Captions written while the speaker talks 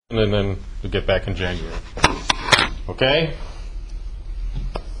and then we'll get back in January. Okay?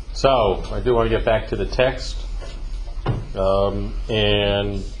 So, I do want to get back to the text.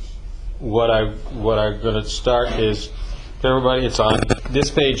 And what I'm going to start is, everybody, it's on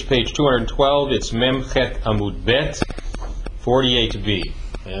this page 212. It's Mem Chet Amud Bet, 48b.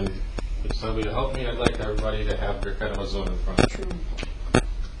 And if somebody to help me, I'd like everybody to have their Birkat Hamazon in front of them.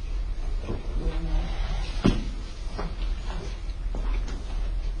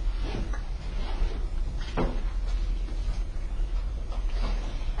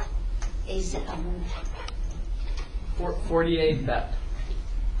 Is it 48 bet.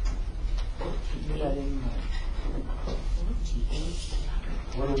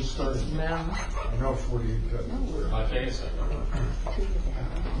 What are we starting? Mem. I know 48 bet. I'll take a second.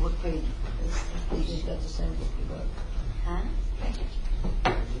 what page? You just got the same book you got. Huh?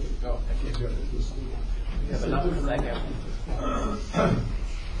 Yeah, but not the second.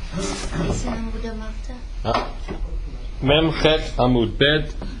 Is it Amud Amavta? Mem Chet Amud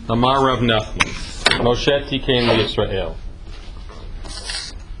Bet, Amar Rav Nachman, Moshe Tikein Yisrael.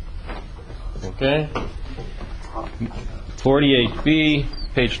 Okay? 48b,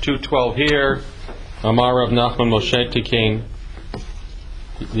 page 212 here, Amar Rav Nachman, Moshe Tikein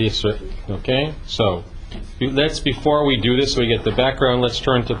Yisrael. Okay? So, before we do this, so we get the background, let's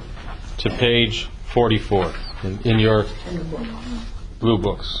turn to page 44 in your blue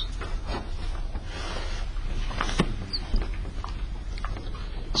books.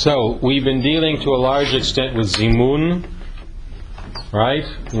 So, we've been dealing to a large extent with Zimun, right?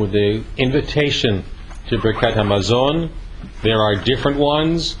 With the invitation to Birkat Hamazon. There are different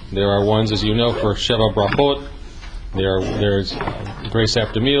ones. There are ones, as you know, for Sheva Brachot. There's grace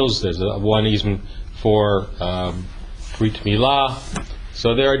after meals. There's one even for Brit Milah.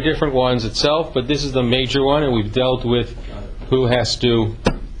 So there are different ones itself, but this is the major one, and we've dealt with who has to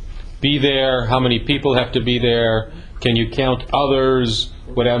be there, how many people have to be there, can you count others,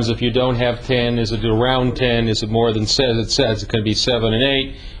 what happens if you don't have 10, is it around 10, is it more than it says, it can be 7 and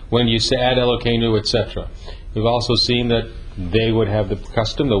 8, when you say Ad Elokeinu, etc. We've also seen that they would have the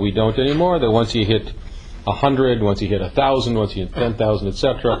custom, though we don't anymore, that once you hit 100, once you hit 1,000, once you hit 10,000,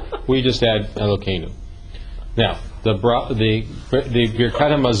 etc., we just add Elokeinu. Now, the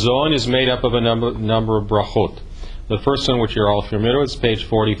Birkat Hamazon is made up of a number of brachot. The first one, which you're all familiar with, is page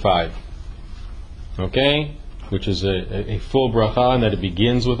 45. Okay? Which is a full bracha, and that it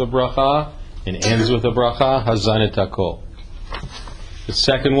begins with a bracha and ends with a bracha, Hazan et Hakol. The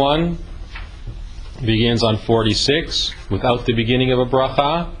second one begins on 46 without the beginning of a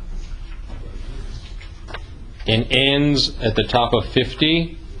bracha and ends at the top of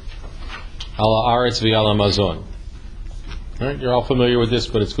 50, Ala Aretz v'Ala Mazon. Right? You're all familiar with this,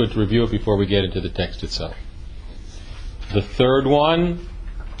 but it's good to review it before we get into the text itself. The third one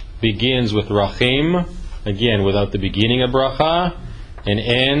begins with Rachim, again without the beginning of bracha, and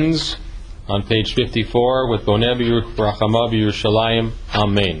ends on page 54 with Boneh Rachama B'Yerushalayim,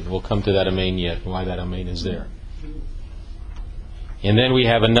 Amen. We'll come to that Amen yet, why that Amen is there. And then we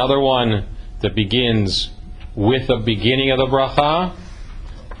have another one that begins with the beginning of the bracha,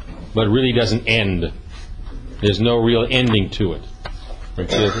 but really doesn't end. There's no real ending to it.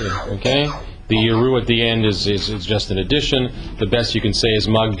 Okay? The Yeru at the end is just an addition. The best you can say is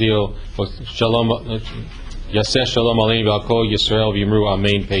Magdil, Shalom, Yaseh Shalom Aleinu V'Al Yisrael V'Yimru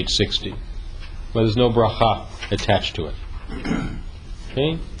Amen, page 60. But there's no bracha attached to it.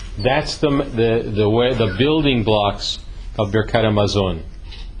 Okay? That's the way, the building blocks of Birkat Hamazon.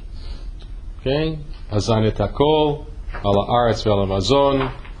 Okay? Hazan et Hakol, Ala Aretz v'Ala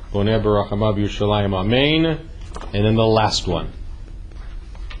Mazon, Boneh B'Rachama B'Yerushalayim, Amen, and then the last one.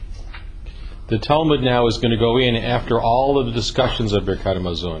 The Talmud now is going to go in after all of the discussions of Birkat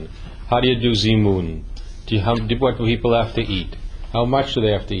Hamazon. How do you do Zimun? What do people have to eat? How much do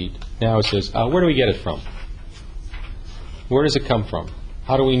they have to eat? Now it says, where do we get it from? Where does it come from?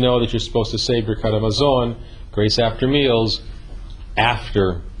 How do we know that you're supposed to say Birkat Hamazon, grace after meals,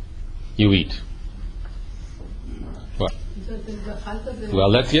 after you eat? What?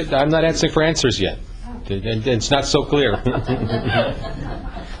 Well, I'm not asking for answers yet. It's not so clear.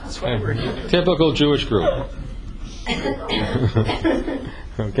 Typical Jewish group.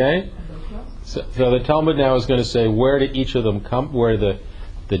 Okay? So the Talmud now is going to say where do each of them come, where the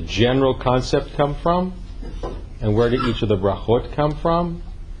general concept come from, and where do each of the brachot come from,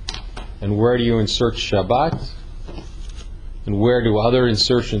 and where do you insert Shabbat, and where do other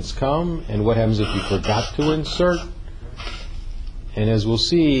insertions come, and what happens if you forgot to insert. And as we'll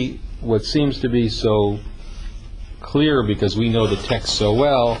see, what seems to be so clear, because we know the text so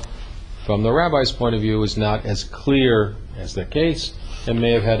well, from the rabbi's point of view, is not as clear as the case. and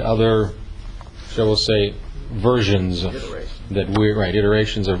may have had other, shall we say, versions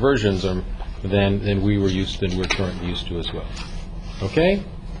iterations or versions than we were than we're currently used to as well. Okay?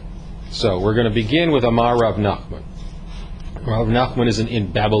 So we're going to begin with Amar Rav Nachman. Rav Nachman is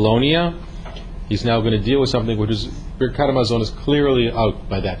in Babylonia. He's now going to deal with something which is Birkat Hamazon is clearly out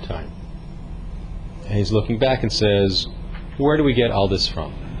by that time. And he's looking back and says, where do we get all this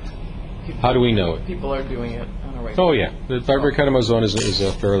from? How do we know it? People are doing it on a regular. Oh yeah, the Birkat Hamazon is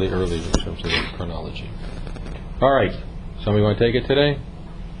fairly early in terms of the chronology. All right, somebody want to take it today?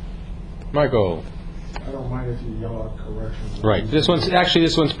 Michael. I don't mind if you yell out corrections. Right. This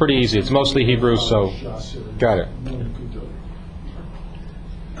one's pretty easy. It's mostly Hebrew, so got it.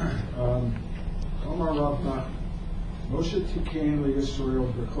 Omar Rav Nachman, Moshe Tikain LeYisrael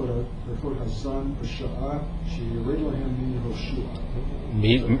Berachot Hazan B'Sha'ah Sheyired Lahem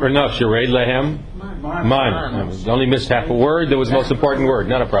Yehoshua. No, Shireid Lehem. Man. Only missed half a word. That was the most important word.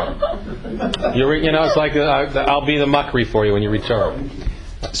 Not a problem. It's like I'll be the makri for you when you return.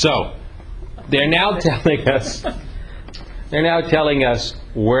 So they're now telling us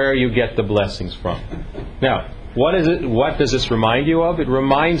where you get the blessings from. Now, what is it? What does this remind you of? It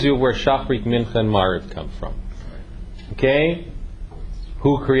reminds you of where Shachrit, Mincha, and Mariv come from. Okay?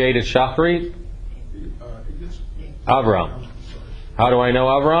 Who created Shachrit? Avram. How do I know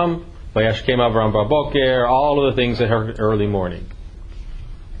Avram? Vayashkem Avram Baboker, all of the things that are early morning.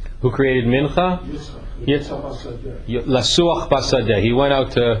 Who created Mincha? Lasuach Basadeh. He went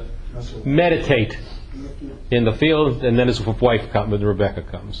out to meditate in the field, and then his wife comes, when Rebecca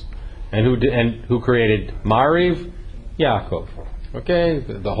comes. And who created Mariv? Yaakov. Okay?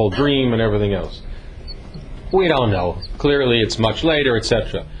 The whole dream and everything else. We don't know. Clearly it's much later,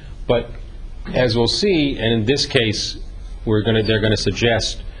 etc. But as we'll see, and in this case, they're going to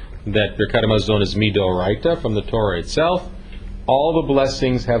suggest that Birkat Hamazon is Midoraita from the Torah itself. All the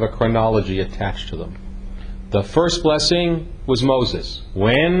blessings have a chronology attached to them. The first blessing was Moses.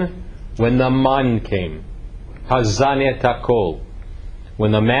 When the man came. Hazanet HaKol.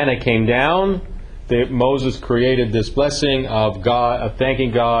 When the manna came down, Moses created this blessing of God, of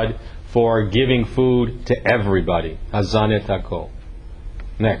thanking God for giving food to everybody. Hazanet HaKol.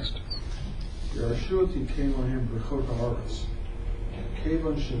 Next. Okay,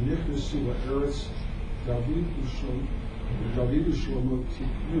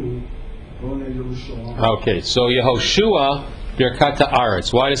 so Yehoshua Birkat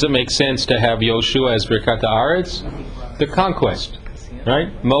Haaretz. Why does it make sense to have Yehoshua as Birkat Haaretz? The conquest, right?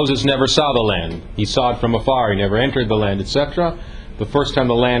 Moses never saw the land. He saw it from afar. He never entered the land, etc. The first time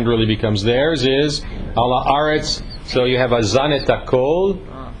the land really becomes theirs is Ala Haaretz. So you have Hazanet HaKol,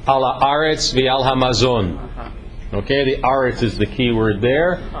 Ala Haaretz V'al Hamazon. Okay, the Haaretz is the key word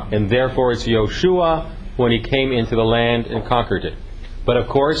there, and therefore it's Yehoshua when he came into the land and conquered it. But of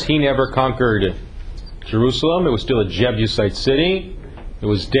course, he never conquered Jerusalem. It was still a Jebusite city. It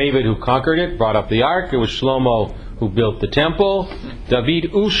was David who conquered it, brought up the ark. It was Shlomo who built the temple.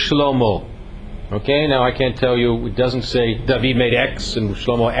 David Shlomo. Okay, now I can't tell you, it doesn't say David made X and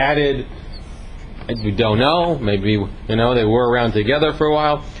Shlomo added. We don't know. Maybe, they were around together for a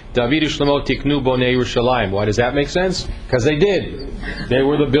while. David Shlomo tiknu bonei Yerushalayim. Why does that make sense? Because they did. They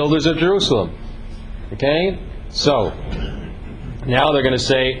were the builders of Jerusalem. Okay? So, now they're going to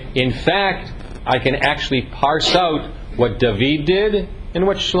say, in fact, I can actually parse out what David did and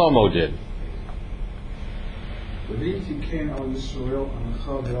what Shlomo did.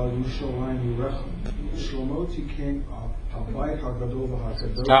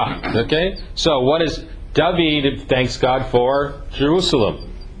 Okay. So what is David thanks God for?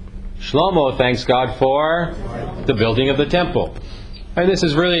 Jerusalem. Shlomo thanks God for the building of the temple. And it's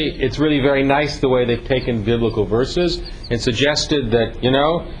really very nice the way they've taken biblical verses and suggested that,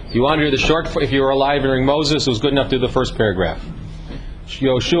 if you want to do if you were alive during Moses, it was good enough to do the first paragraph.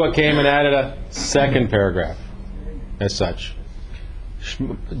 Yoshua came and added a second paragraph, as such.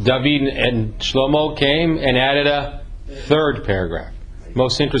 David and Shlomo came and added a third paragraph.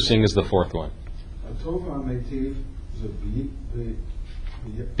 Most interesting is the fourth one.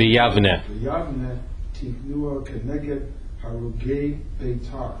 B'yavneh.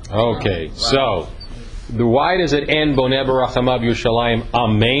 Okay, so why does it end Boneh Barachamav Yerushalayim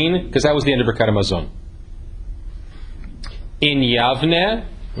Amen? Because that was the end of Birkat Hamazon. In Yavneh,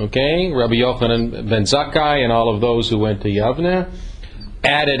 okay, Rabbi Yochanan ben Zakkai and all of those who went to Yavneh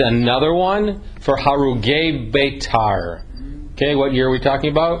added another one for Harugei Beitar. Okay, what year are we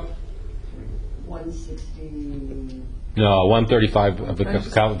talking about? 160. No, 135 of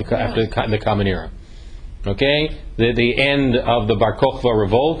after the Common Era. Okay, the end of the Bar Kokhba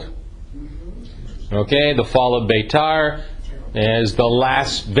revolt. Okay, the fall of Beitar. as the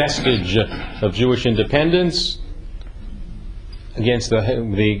last vestige of Jewish independence against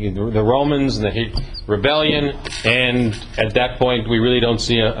the Romans and the rebellion, and at that point we really don't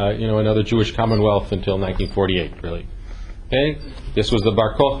see another Jewish commonwealth until 1948, really. Okay, this was the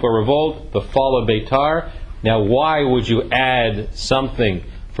Bar Kokhba revolt, the fall of Beitar. Now, why would you add something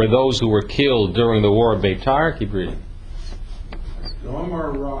for those who were killed during the war of Beitar? Keep reading.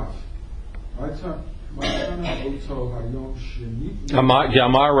 Yamar Rav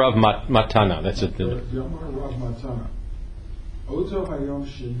Matana. That's it. Yamar Rav Matana. Oto hayom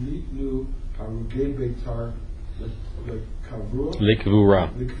shenitnu harugei Beitar Likvura.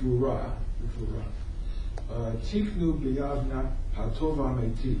 Tiknu biyavna hatov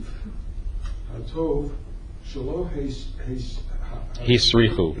hametiv. Hatov shelo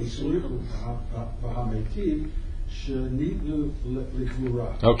Hisrichu. V'hametiv shenitnu likvura.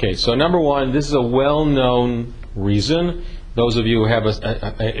 Okay, so number one, this is a well-known reason. Those of you who have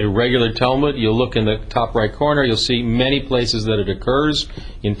a regular Talmud, you'll look in the top right corner, you'll see many places that it occurs,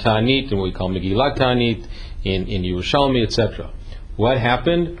 in Ta'anit, in what we call Megillat Ta'anit, in Yerushalmi, etc. What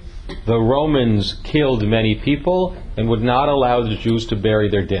happened? The Romans killed many people and would not allow the Jews to bury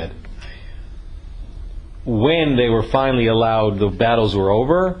their dead. When they were finally allowed, the battles were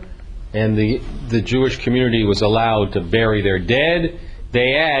over, and the Jewish community was allowed to bury their dead,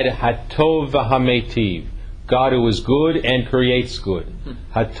 they add Hatov v'hametiv, God who is good and creates good.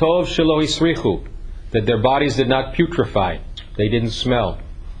 Hatov shelo hisrichu, that their bodies did not putrefy, they didn't smell.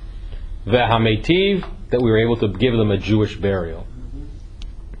 V'hametiv, that we were able to give them a Jewish burial.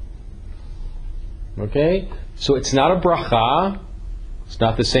 Okay? So it's not a bracha, it's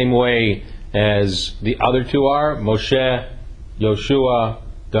not the same way as the other two are, Moshe, Yoshua,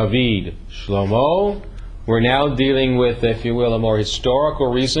 David, Shlomo. We're now dealing with, if you will, a more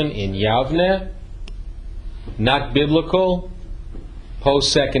historical reason in Yavne, not biblical,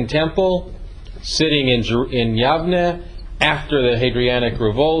 post-Second Temple, sitting in Yavne, after the Hadrianic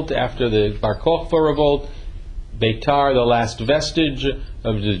Revolt, after the Bar Kokhba Revolt, Beitar, the last vestige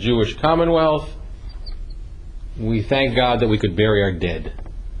of the Jewish Commonwealth. We thank God that we could bury our dead,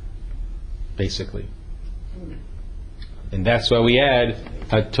 basically. And that's why we add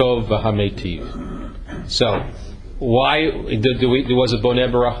Hatov v'hametiv. So, why was it Boneh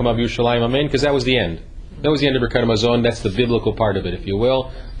Barachamav Yerushalayim Amen? Because that was the end. That was the end of Birkat Hamazon. That's the biblical part of it, if you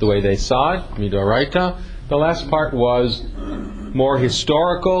will, the way they saw it, Midoraita. The last part was more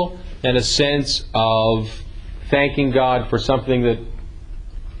historical and a sense of thanking God for something that,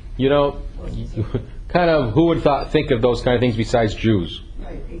 kind of, who would think of those kind of things besides Jews?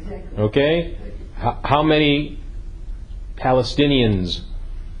 Right, exactly. Okay? How many Palestinians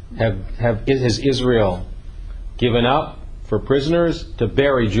has Israel given up for prisoners to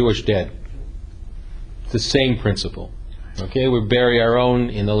bury Jewish dead? It's the same principle. Okay? We bury our own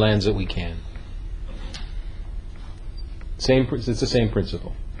in the lands that we can. It's the same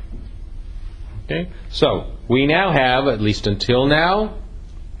principle. Okay? So, we now have, at least until now,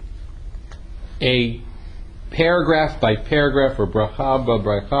 a paragraph by paragraph or bracha by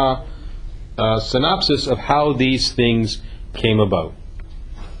bracha synopsis of how these things came about.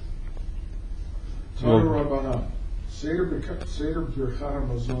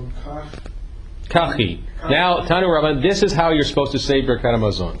 Kachi. Now, Tanu Rabban, this is how you're supposed to say Birkat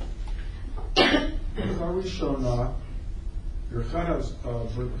Hamazon.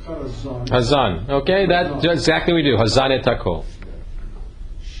 Hazan. Okay, that's exactly what we do. Hazan et hakol.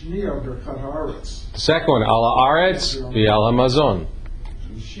 The second one, Ala Aretz v'Al Hamazon.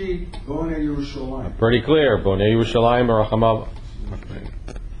 Pretty clear. Boneh Yerushalayim Barachamav.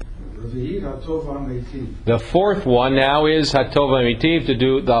 The fourth one now is Hatov Amitiv, to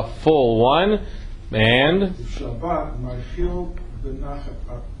do the full one, and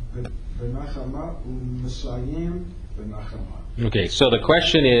okay. So the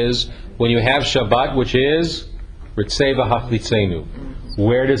question is, when you have Shabbat, which is Ritzei v'Hachlitzenu,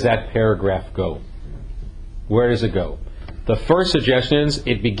 where does that paragraph go? Where does it go? The first suggestion is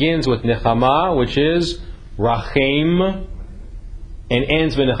it begins with Nechama, which is Rachem, and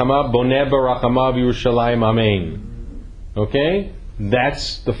ends with Nechama, Boneh Barachamav Yerushalayim Amen. Okay?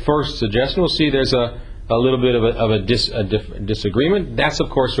 That's the first suggestion. We'll see there's a little bit of a disagreement. That's, of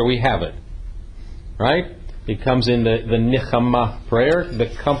course, where we have it. Right? It comes in the Nechama prayer, the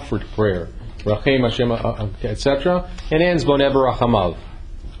comfort prayer. Rachem Hashem, etc. And ends Boneh Barachamav.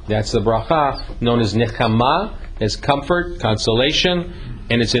 That's the bracha known as Nechama, as comfort, consolation,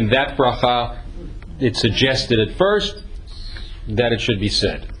 and it's in that bracha it's suggested at first that it should be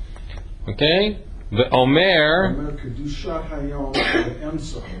said. Okay? The Omer.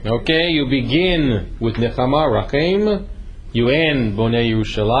 Okay, you begin with Nechama, Rachem, You end Bonei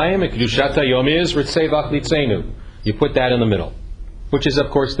Yerushalayim, and Kedushat HaYom is Ritzei V'Achlitzenu. You put that in the middle, which is, of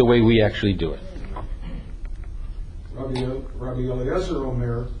course, the way we actually do it. Rabbi Eliezer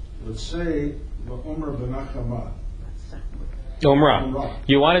Omer would say the Omer Benachama. Umrah.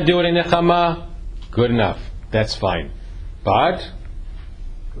 You want to do it in Nechama? Good enough. That's fine. But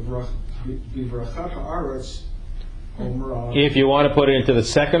if you want to put it into the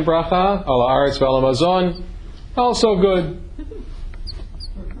second bracha, Al Haaretz Ve'al Hamazon, also good.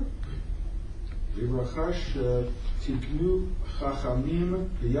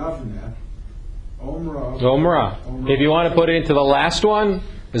 Umrah. If you want to put it into the last one,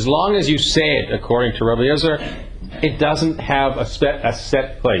 as long as you say it according to Rabbi Eliezer, it doesn't have a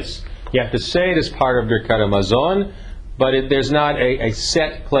set place. You have to say it as part of Birkat Hamazon, but there's not a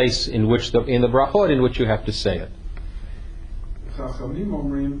set place in which in the brachot in which you have to say it.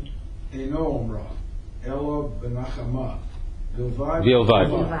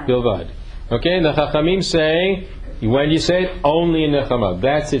 Bilvad. Okay, the Chachamim say when you say it, only in Nechama.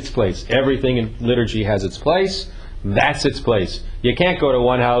 That's its place. Everything in liturgy has its place. That's its place. You can't go to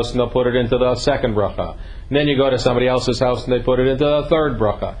one house and they'll put it into the second bracha. And then you go to somebody else's house and they put it into the third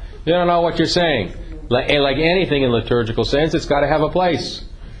bracha. You don't know what you're saying. Like anything in liturgical sense, it's got to have a place.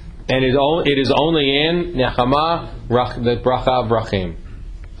 And it is only in Nechama, the bracha of Brachim.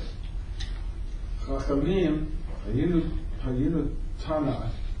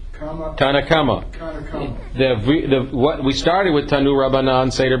 Tanakama. What we started with Tanu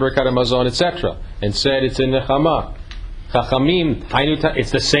Rabbanan, Seder Birkat Hamazon, etc., and said it's in Nechama. Chachamim,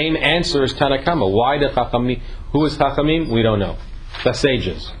 it's the same answer as Tanakama. Why the Chachamim? Who is Chachamim? We don't know. The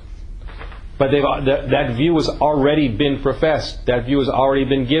sages. But that view has already been professed. That view has already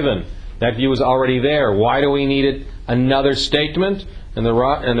been given. That view is already there. Why do we need another statement? And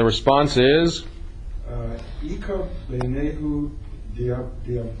the response is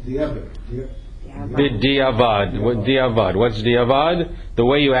Diavad. What's Diavad? The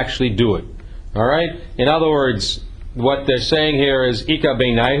way you actually do it. All right. In other words, what they're saying here is Ika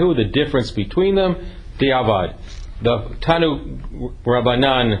Beinaihu, the difference between them. Diavad. The Tanu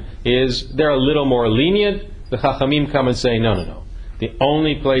Rabbanan is they're a little more lenient. The Chachamim come and say no. The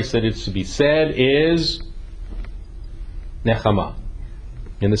only place that it's to be said is Nechama,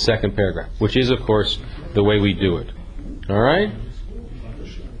 in the second paragraph, which is, of course, the way we do it. All right?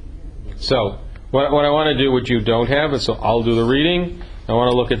 So, what I want to do, which you don't have, so I'll do the reading. I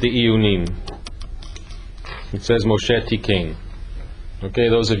want to look at the Iyunim. It says Moshe Tikein. Okay,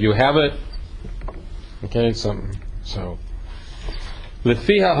 those of you who have it. Okay, so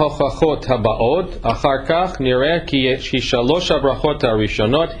לפי ההוכחות הבאות, אחר כך נראה כי שלוש הברכות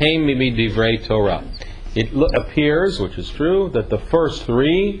הראשונות הם מדברי Torah. It appears, which is true, that the first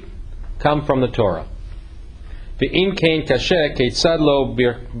three come from the Torah. ואם כן קשה, כיצד לא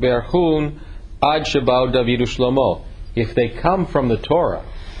ברכון עד שבאו דוד ושלמה? If they come from the Torah,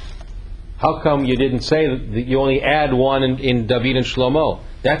 how come you didn't say that you only add one in David and Shlomo?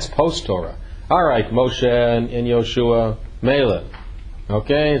 That's post-Torah. All right, Moshe and Yoshua, Mela.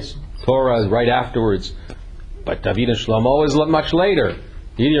 Okay, it's Torah is right afterwards. But David and Shlomo is much later.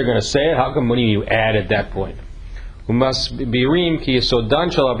 You're going to say it. How come when you add at that point? That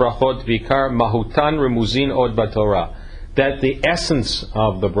the essence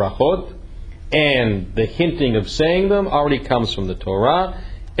of the brachot and the hinting of saying them already comes from the Torah.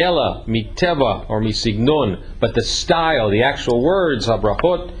 Ela miteva or misignon, but the style, the actual words of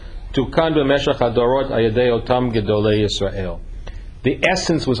brachot, tukan b'meshach hadorot ayedei otam gedolei Yisrael. The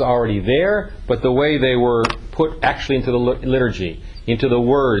essence was already there, but the way they were put actually into the liturgy, into the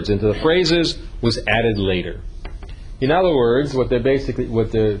words, into the phrases, was added later. In other words, what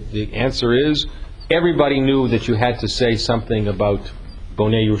the answer is, everybody knew that you had to say something about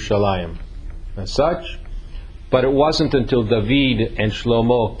Bonei Yerushalayim as such, but it wasn't until David and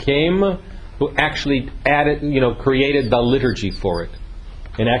Shlomo came who actually added, created the liturgy for it,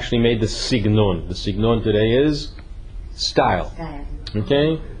 and actually made the signon. The signon today is style.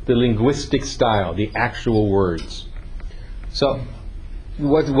 Okay? The linguistic style, the actual words. So,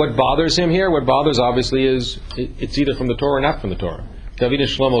 what bothers him here? What bothers obviously is it's either from the Torah or not from the Torah. David and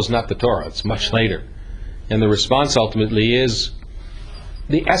Shlomo is not the Torah, it's much later. And the response ultimately is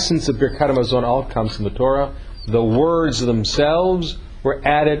the essence of Birkat Hamazon all comes from the Torah. The words themselves were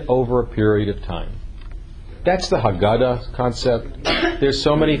added over a period of time. That's the Haggadah concept. There's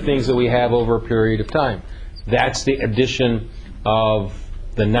so many things that we have over a period of time. That's the addition of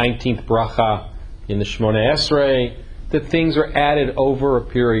the 19th bracha in the Shmoneh Esrei. The things are added over a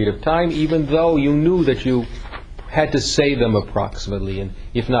period of time, even though you knew that you had to say them approximately, and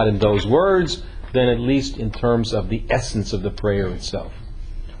if not in those words, than at least in terms of the essence of the prayer itself.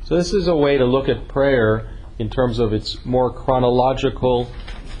 So this is a way to look at prayer in terms of its more chronological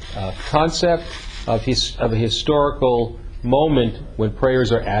concept of a historical moment when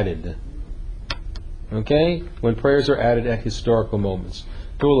prayers are added. Okay? When prayers are added at historical moments.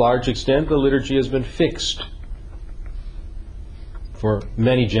 To a large extent, the liturgy has been fixed for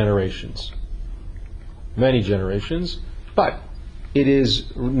many generations. Many generations. But it is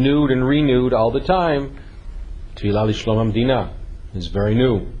renewed and renewed all the time. Tefillah L'Shlom Hamdina is very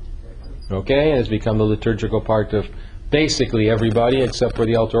new. Okay? And has become the liturgical part of basically everybody except for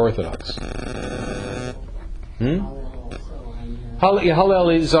the ultra-Orthodox.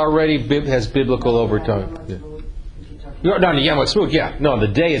 Hallel is already has biblical overtone. Yeah. No, Yom Ha'atzmaut, yeah. No, the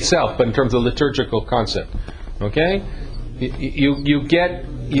day itself, but in terms of liturgical concept. Okay? There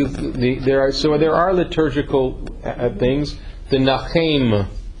are liturgical things. The Nachem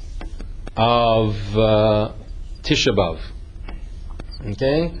of Tisha B'Av.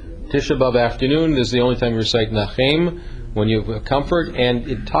 Okay? Tisha B'Av afternoon is the only time you recite Nachem, when you have comfort, and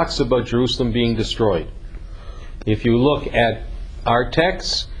it talks about Jerusalem being destroyed. If you look at our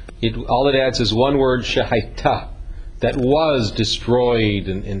texts, all it adds is one word, Shehaita, that was destroyed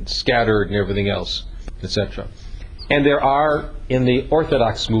and scattered and everything else, etc. And there are, in the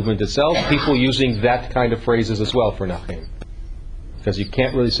Orthodox movement itself, people using that kind of phrases as well for Nachem. Because you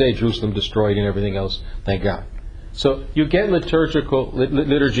can't really say Jerusalem destroyed and everything else, thank God. So you get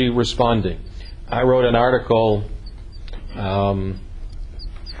liturgy responding. I wrote an article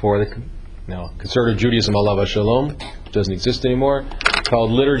for the Conservative Judaism, Alav Shalom, which doesn't exist anymore,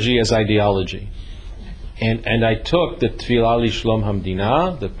 called Liturgy as Ideology. And I took the Tefillah L'Shlom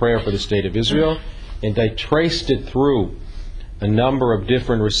Hamdina, the prayer for the state of Israel, and I traced it through a number of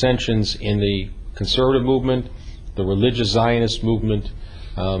different recensions in the conservative movement, the religious Zionist movement,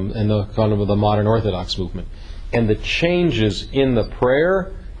 and the kind of the modern Orthodox movement. And the changes in the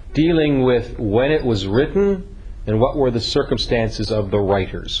prayer dealing with when it was written and what were the circumstances of the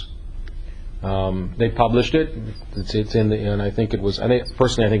writers. They published it. It's in the, and I think it was.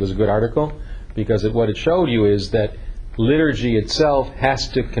 Personally, I think it was a good article because what it showed you is that liturgy itself has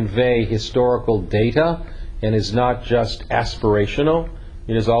to convey historical data and is not just aspirational.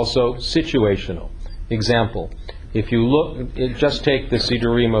 It is also situational. Example: if you look, just take the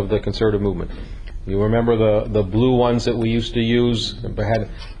Sidurim of the conservative movement. You remember the blue ones that we used to use?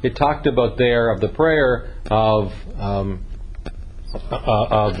 It talked about there of the prayer of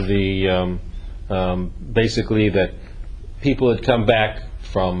the basically that people had come back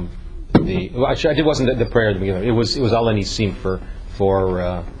from the. Well, actually, it wasn't the prayer at the beginning. It was Al Nisim for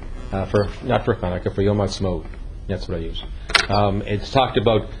not for Hanukkah, for Yom Ha'atzmaut. That's what I used. It talked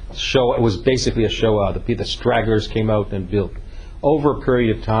about Shoah. It was basically a Shoah. The stragglers came out and built. Over a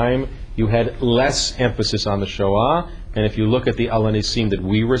period of time, you had less emphasis on the Shoah, and if you look at the Al Nisim that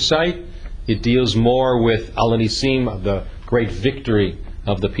we recite, it deals more with Al Nisim, the great victory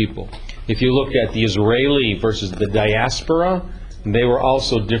of the people. If you look at the Israeli versus the diaspora, they were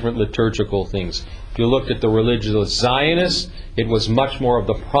also different liturgical things. If you looked at the religious Zionists, it was much more of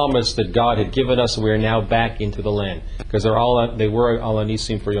the promise that God had given us, and we are now back into the land. Because they were Al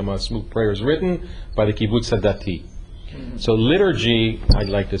Nisim for Yom Ha'atzmaut prayers written by the Kibbutz Hadati. So liturgy, I'd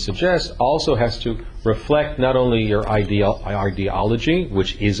like to suggest, also has to reflect not only your ideology,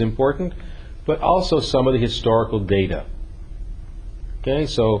 which is important, but also some of the historical data. Okay,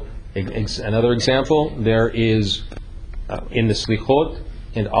 so another example, there is in the Slichot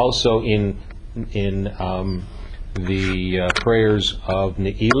and also in the prayers of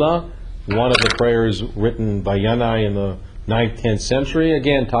Ne'ilah, one of the prayers written by Yanai in the 9th, 10th century,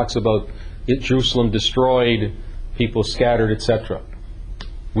 again talks about Jerusalem destroyed, people scattered, etc.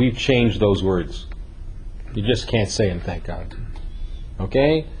 We've changed those words. You just can't say them, thank God.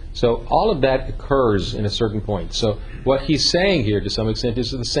 Okay? So all of that occurs in a certain point. So what he's saying here, to some extent,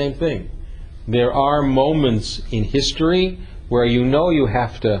 is the same thing. There are moments in history where you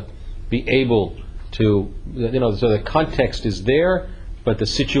have to be able to, so the context is there, but the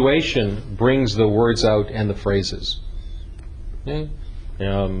situation brings the words out and the phrases. Okay?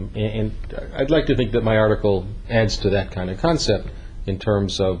 And I'd like to think that my article adds to that kind of concept in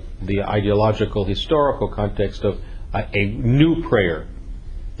terms of the ideological, historical context of a new prayer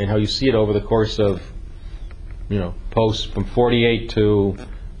and how you see it over the course of, post from 48 to, well,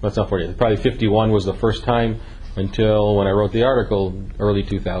 it's not 48, probably 51 was the first time until when I wrote the article, early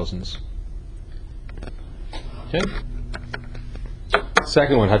 2000s. Okay?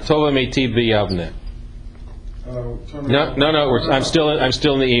 Second one, Hatova Meitib B'Yavne. No. I'm still in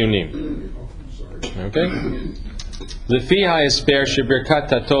the Iyunim. Okay. Lefi ha'esper shebirkat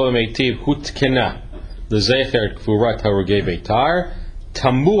hatov meitiv hutkena lezecher kfurat harugei beitar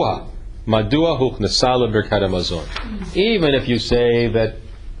tamua madua huknasa lebirkat hamazon. Even if you say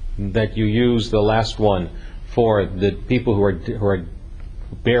that you use the last one for the people who are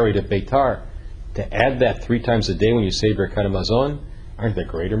buried at Beitar, to add that 3 times a day when you say Birkat Hamazon, aren't there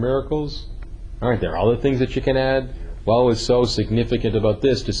greater miracles? Aren't there other things that you can add? What was so significant about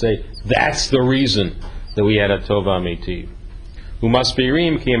this to say that's the reason that we add a Tova Meitiv?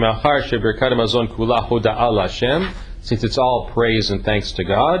 Umaspirim ki machar shebirkat hamazon kula hoda'ah Hashem, since it's all praise and thanks to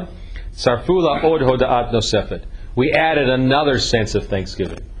God. Sarfula od hoda'at nosefet. We added another sense of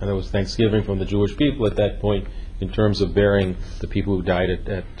thanksgiving, and it was thanksgiving from the Jewish people at that point in terms of burying the people who died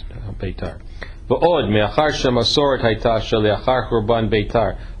at Beitar. V'od me'achar shemasoret hayta sheleachar churban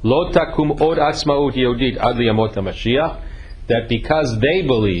Beitar lo takum od atzmaut yehudit ad liyamot HaMashiach, that because they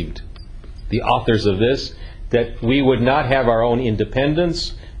believed, the authors of this, that we would not have our own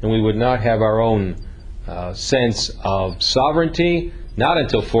independence and we would not have our own sense of sovereignty, not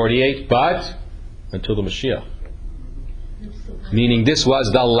until 48, but until the Mashiach. Meaning this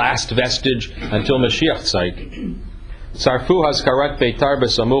was the last vestige until Mashiach's site. Sarfu haskarat Beitar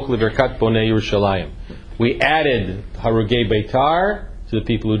besamuch levirkat bonei Yerushalayim. We added Harugei Beitar, to the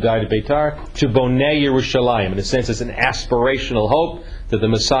people who died at Beitar, to bonei Yerushalayim. In a sense, it's an aspirational hope that the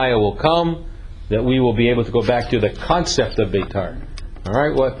Messiah will come, that we will be able to go back to the concept of Beitar. All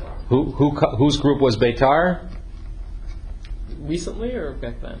right, whose group was Beitar? Recently or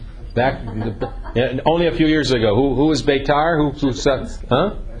back then? Only a few years ago. Who was Beitar?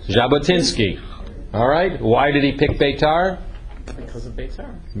 Jabotinsky. All right. Why did he pick Beitar? Because of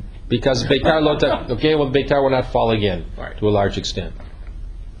Beitar. Because Beitar okay, well, Beitar will not fall again, right, to a large extent.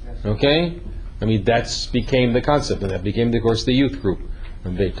 Okay? I mean, that became the concept, and that became, of course, the youth group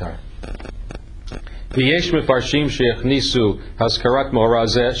of Beitar. V'yesh mefarshim she'echnisu haskarat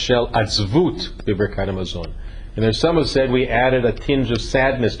morazeh shel atzvut b'Birkat Hamazon. And there's some who said we added a tinge of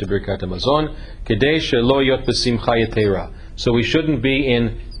sadness to Birkat Hamazon, kedei shelo yot b'simcha yetera, so we shouldn't be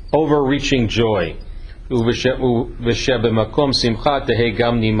in overreaching joy. Uv'shebemakom simcha tehei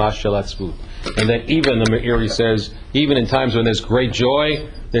gam nima shel atzvut. And that even, the Meiri says, even in times when there's great joy,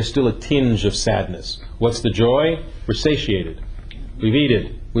 there's still a tinge of sadness. What's the joy? We're satiated. We've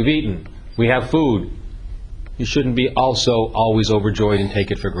eaten. We have food. You shouldn't be also always overjoyed and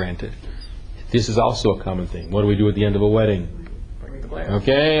take it for granted. This is also a common thing. What do we do at the end of a wedding?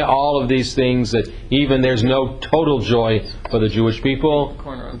 Okay, all of these things that even there's no total joy for the Jewish people.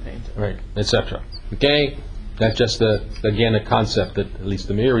 Corner unpainted. Right, etc. Okay, that's just again a concept that at least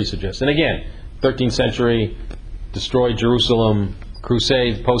the Meiri suggests. And again, 13th century, destroyed Jerusalem,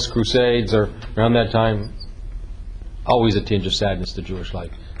 crusades, post-crusades, or around that time, always a tinge of sadness to Jewish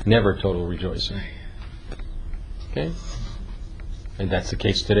life. Never total rejoicing. Okay, and that's the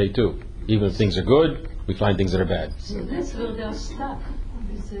case today too. Even if things are good, we find things that are bad. So that's where they're stuck.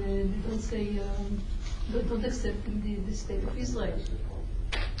 They don't say, they don't accept the state of Israel.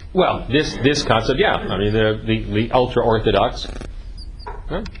 Well, this concept, yeah. I mean, the ultra-Orthodox,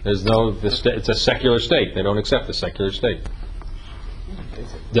 there's it's a secular state. They don't accept the secular state.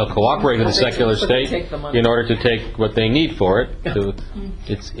 They'll cooperate with the secular state in order to take what they need for it.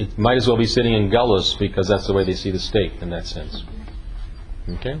 It might as well be sitting in gullus, because that's the way they see the state in that sense.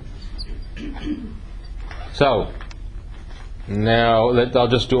 Okay? So, now I'll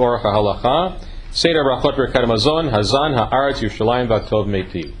just do Orach HaHalacha. Seder Berachot Birkat Hamazon, Hazan, Ha'aretz, Yerushalayim, V'Tov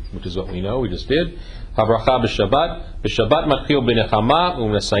Meitiv, which is what we know, we just did. Habracha b'Shabbat, b'Shabbat matchil b'nechama,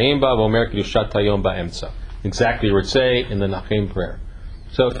 u'mnesayim ba, v'omer kedushat hayom ba'emtza. Exactly what it say in the Nachim prayer.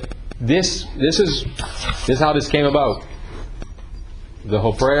 So, this is how this came about. The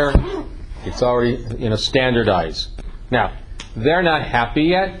whole prayer, it's already standardized. Now, they're not happy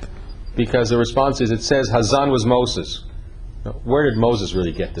yet, because the response is, it says Hazan was Moses. Now, where did Moses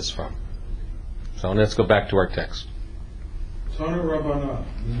really get this from? So let's go back to our text. Tanu Rabbana,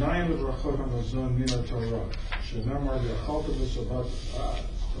 Minayin Berachot Hamazon Min HaTorah, Shenamar V'Achalta B'Shabbat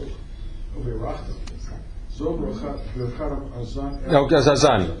U'Berachta. Zo Birkat Hamazon. No,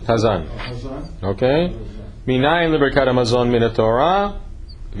 Hazan. Hazan. Okay. Minayin Birkat Hamazon Min HaTorah,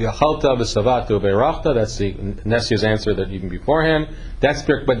 V'Achalta B'Shabbat U'Berachta. That's the Nesia's answer that even beforehand.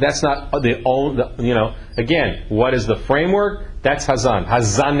 But that's not the only. Again, what is the framework? That's Hazan.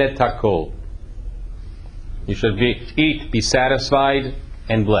 Hazanet Hakol. You should eat, be satisfied,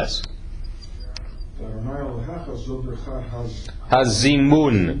 and bless.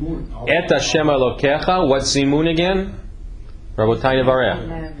 Hazimun. Et Hashem Elokecha. What's zimun again? Rabotai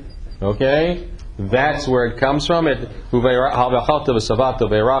Nevarech. Okay? That's where it comes from.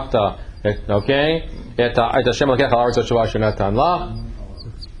 Okay? Et Hashem Elokecha al haaretz hashava asher natan lach.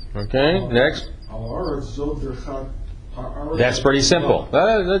 Okay, next. That's pretty simple.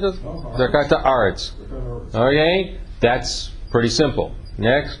 Birkat haaretz. Okay, that's pretty simple.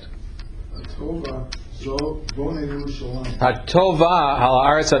 Next. Hatova al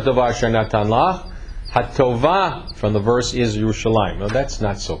haaretz hatova asher natan lach. Hatova from the verse is Yerushalayim. Now that's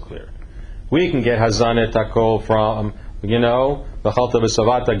not so clear. We can get Hazanet Takol from, B'chalta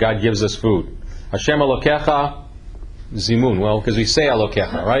v'savata, God gives us food. Hashem Elokecha, Zimun. Well, because we say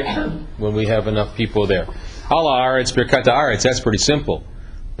Elokecha, right? When we have enough people there. Al haaretz, Birkat haaretz, that's pretty simple.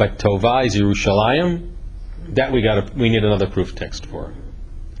 But Tova is Yerushalayim. That we need another proof text for.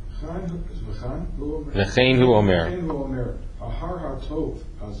 V'chein hu omer. Ahar hatov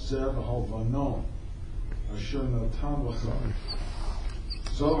hazeh v'halvanon asher natan l'cha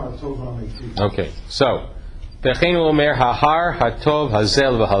zohar tov ha'metiv. Okay, so v'chein hu omer hahar hatov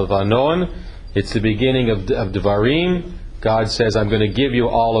hazel v'halvanon. It's the beginning of Devarim. God says, I'm going to give you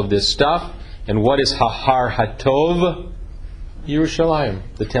all of this stuff. And what is hahar hatov? Yerushalayim,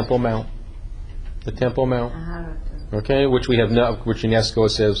 the Temple Mount. The Temple Mount. Okay, which UNESCO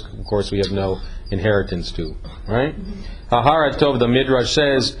says, of course, we have no inheritance to, right? Hahar Hatov, the Midrash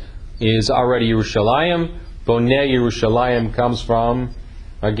says, is already Yerushalayim. Bonei Yerushalayim comes from,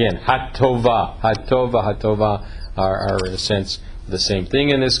 again, Hatova. Hatova are in a sense the same thing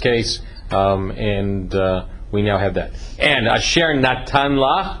in this case, and we now have that. And Asher Natan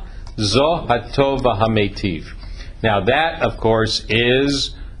Lach, Zo Hatova Hametiv. Now that, of course,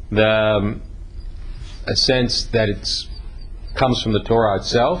 is a sense that it comes from the Torah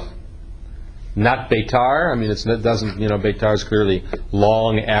itself, not Beitar. I mean, it doesn't. Beitar is clearly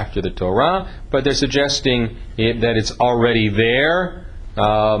long after the Torah, but they're suggesting that it's already there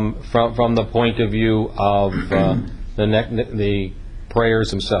from the point of view of the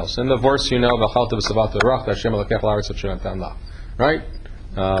prayers themselves. And the verse, V'chalta v'savata rach Hashem Elokecha al haaretz asher natan lach, right?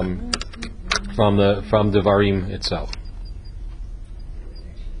 From Devarim itself.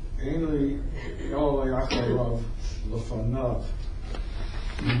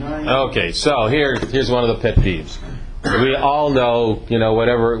 Okay, so here's one of the pet peeves. We all know,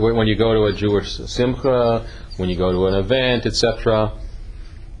 whatever, when you go to a Jewish simcha, when you go to an event, etc.,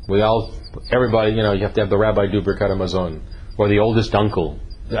 everybody, you have to have the rabbi do Birkat Hamazon, or the oldest uncle,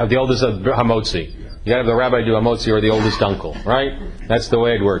 the oldest Hamotzi. You got to have the rabbi do Hamotzi or the oldest uncle, right? That's the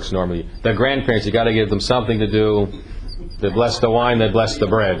way it works normally. The grandparents, you got to give them something to do. They bless the wine, they bless the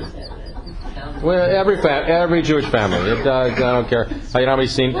bread. Well, every Jewish family. I don't care. How many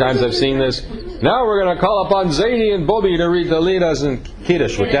times I've seen this? Now we're going to call upon Zadie and Bobby to lead us in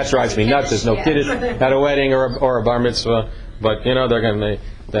Kiddush, which that drives me nuts. There's no Kiddush at a wedding or a bar mitzvah, but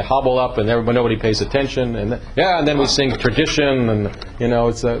they hobble up and nobody pays attention, and then we sing tradition, and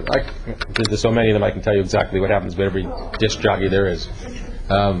there's so many of them I can tell you exactly what happens with every disc jockey there is.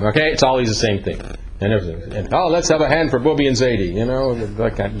 Okay, it's always the same thing and everything. And let's have a hand for Bobby and Zadie,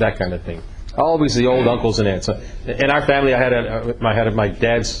 that kind of thing. Always the old uncles and aunts. In our family, I had one of my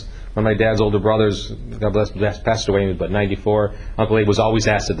dad's older brothers, God bless, passed away. He was about 94. Uncle Abe was always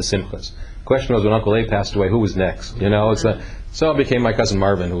asked at the simchas. The question was, when Uncle Abe passed away, who was next? So it became my cousin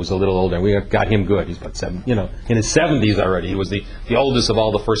Marvin, who was a little older, and we got him good. He's about in his 70s already. He was the oldest of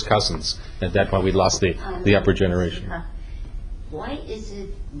all the first cousins. At that point, we'd lost the upper generation. Why is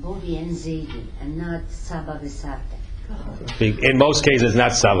it Bobby and Zadie and not Saba V'Savta? In most cases,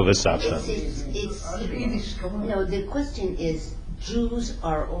 not Saba V'Savta. The question is, Jews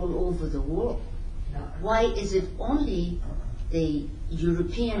are all over the world. Why is it only the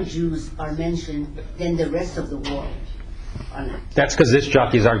European Jews are mentioned, then the rest of the world are not? That's because disc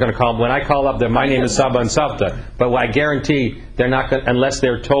jockeys aren't going to call. When I call up, my name is Saba and Savta. But I guarantee they're not going, unless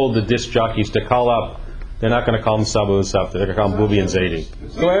they're told the disc jockeys to call up. They're not going to call them Sabu and Savta. They're going to call them Bubi and Zadie.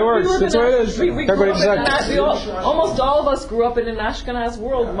 That's the way it works. That's the way it is. Everybody decides. Almost all of us grew up in an Ashkenaz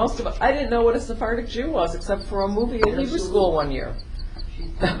world. Most of us, I didn't know what a Sephardic Jew was, except for a movie in Hebrew school one year.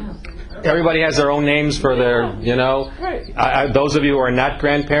 Everybody has their own names for their, Right. Those of you who are not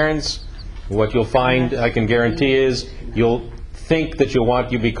grandparents, what you'll find, I can guarantee, is you'll think that you'll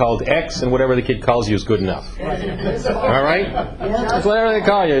want you to be called X, and whatever the kid calls you is good enough. All right? Whatever they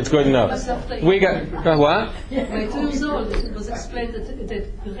call you, it's good enough. We got, what? By 2 years old, it was explained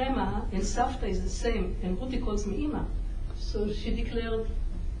that Grandma and Savta is the same, and Ruti calls me Ima. So she declared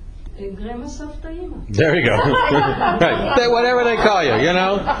Grandma Savta Ima. There you go. Right. Whatever they call you,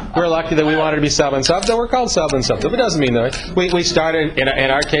 We're lucky that we wanted to be Saba and Savta. We're called Saba and Savta. But it doesn't mean that. We started, in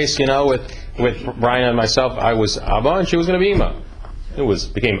our case, with Brian and myself, I was Abba and she was going to be Ima.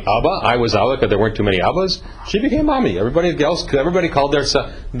 became Abba. I was Abba because there weren't too many Abbas. She became Mommy. Everybody called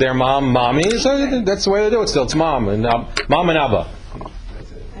their mom Mommy. So that's the way they do it still. It's Mom and Abba.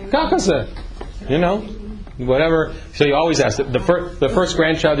 Kakasa. Whatever. So you always ask, the first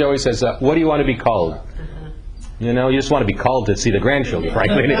grandchild, you always says, what do you want to be called? You just want to be called to see the grandchildren,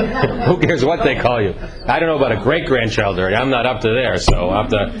 frankly. Who cares what they call you? I don't know about a great-grandchild already. I'm not up to there, so I'll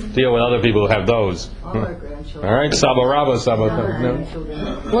have to deal with other people who have those. All our grandchildren. All right? Saba Rabba, Saba... No.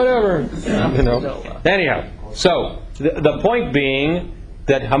 Whatever. Anyhow, so the point being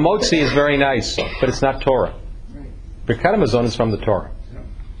that Hamotzi is very nice, but it's not Torah. Birkat Hamazon is from the Torah.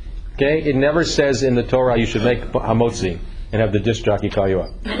 Okay? It never says in the Torah you should make Hamotzi and have the disc jockey call you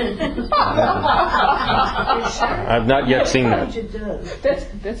up. I've not yet seen that. That's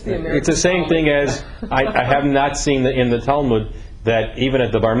the American. It's the same thing as I have not seen in the Talmud that even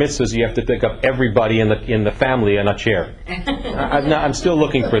at the bar mitzvahs you have to pick up everybody in the family in a chair. I'm still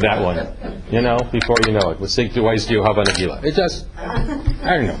looking for that one. Before you know it. It just,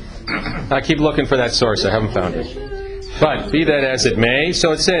 I don't know. I keep looking for that source. I haven't found it. But be that as it may,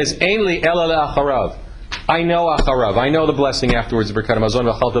 so it says, Ein li ela le'acharav. I know acharav. I know the blessing afterwards. Birkat Hamazon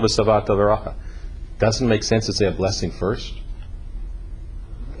v'chalta v'savata v'racha. Doesn't make sense to say a blessing first.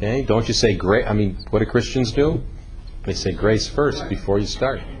 Okay? Don't you say grace? What do Christians do? They say grace first before you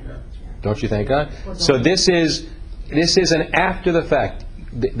start. Don't you thank God? So this is an after the fact.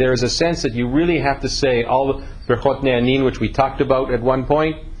 There is a sense that you really have to say all the Berachot Ne'anin, which we talked about at one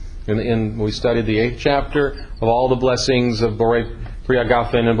point. We studied the 8th chapter of all the blessings of Borei Priya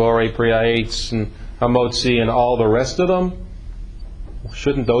Gafen and Borei Priya Eitz and Hamotzi and all the rest of them.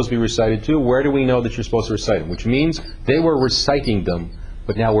 Shouldn't those be recited too? Where do we know that you're supposed to recite them? Which means they were reciting them,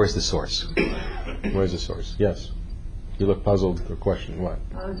 but now where's the source? Where's the source? Yes. You look puzzled or question what?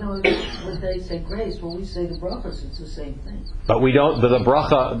 No, when they say grace, when we say the brachas, it's the same thing. But we don't, the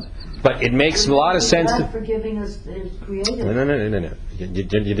bracha, but it makes a lot of sense. God forgiving us, created. No. You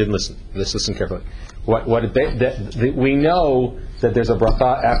didn't listen. Let's listen carefully. We know that there's a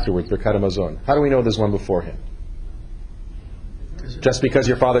bracha afterwards, Birkat Hamazon. How do we know there's one beforehand? Just because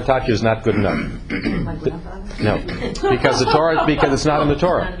your father taught you is not good enough. No, because it's not in the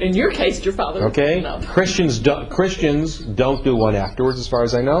Torah. In your case, your father. Okay, No. Christians don't do one afterwards, as far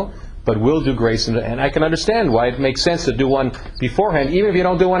as I know, but will do grace, and I can understand why it makes sense to do one beforehand, even if you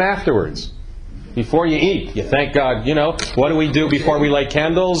don't do one afterwards. Before you eat, you thank God. What do we do before we light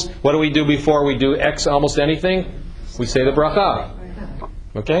candles? What do we do before we do almost anything? We say the bracha.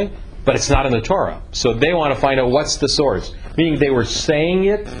 Okay? But it's not in the Torah. So they want to find out what's the source. Meaning they were saying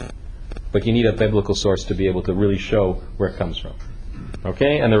it, but you need a biblical source to be able to really show where it comes from.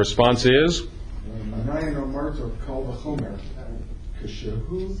 Okay? And the response is?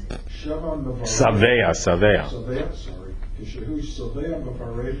 Savea.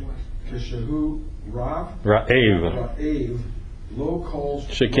 Ra'ev.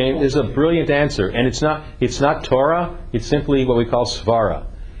 Shekaim is a brilliant answer, and it's not Torah. It's simply what we call svara.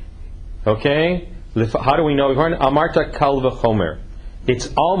 Okay, how do we know? Amarta kal v'chomer. It's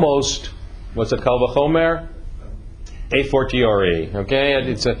almost what's a kal v'chomer? A fortiori. Okay,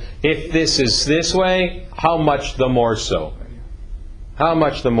 if this is this way, how much the more so? How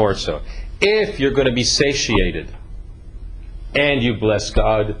much the more so? If you're going to be satiated and you bless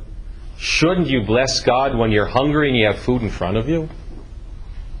God, shouldn't you bless God when you're hungry and you have food in front of you?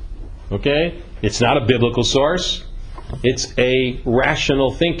 Okay? It's not a biblical source. It's a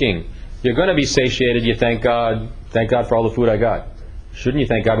rational thinking. You're going to be satiated, you thank God. Thank God for all the food I got. Shouldn't you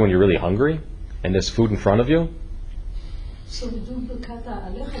thank God when you're really hungry and there's food in front of you? So we do Birkat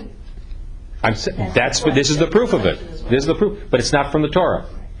Alechem. This is the proof of it. This is the proof. But it's not from the Torah.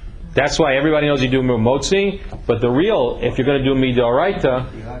 That's why everybody knows you do Motzi, but the real, if you're going to do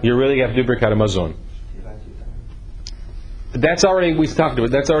Midoraita, you really have to do Birkat Hamazon. That's already, we talked about,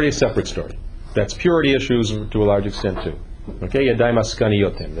 that's already a separate story. That's purity issues to a large extent too. Okay, Yadai Maskani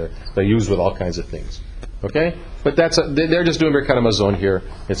Yotem. They're used with all kinds of things. Okay? But they're just doing Birkat Hamazon here,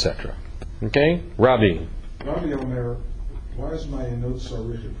 etc. Okay? Rabbi Omer, why is my note so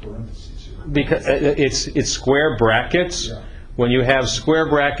rich in parentheses here? Because it's square brackets. Yeah. When you have square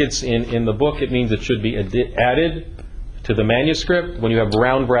brackets in the book, it means it should be added to the manuscript. When you have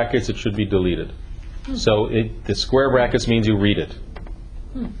round brackets, it should be deleted. So the square brackets means you read it.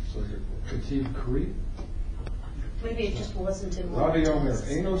 So Kativ Kri? Maybe it just wasn't in Rabbi one. Omer,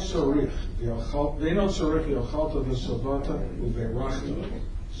 Eino Tzorich Yochata V'Savata U'Berachta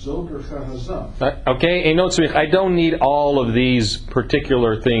Zo Birkat Hazam. Okay, Eino Tzorich. I don't need all of these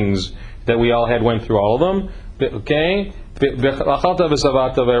particular things that we all went through all of them. Okay?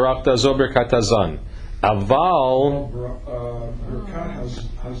 Aval Birkat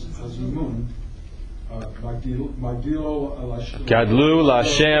has zimun. Magdilo Gadlu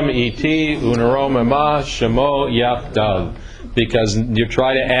Lashem Iti Unaromema Shemo Yafdal. Because you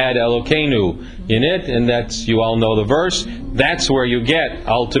try to add Elokeinu in it, and that's, you all know the verse, that's where you get,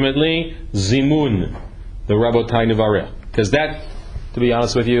 ultimately, Zimun, the Rabotai Nevarech. Because that, to be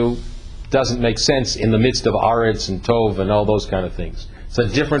honest with you, doesn't make sense in the midst of Aretz and Tov and all those kind of things. It's a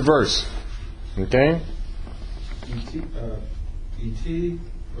different verse. Okay? Iti,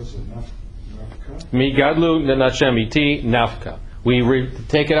 what's it, Nafka? Mi Gadlu Lashem Iti Nafka. We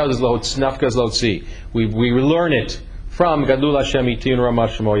take it out as Nafka as Lotzi. We learn it from Gadul Hashem Itin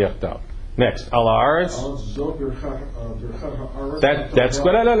Ramash Shemo Yachdav. Next, Ala Aretz. That's Zo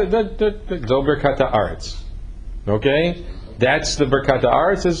Birkat Haaretz. Okay, that's the Birkat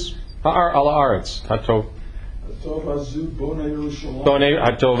Haaretz is Ala Aretz. Hatova.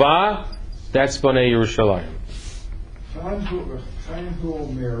 That's Bonei Yerushalayim. Chaim Hu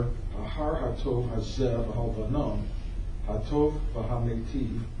Omer Ahar Hatov Hazeh V'Hal Banon Hatov V'Hameti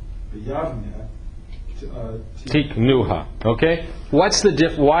V'Yavneh. Tiknuha. Okay? What's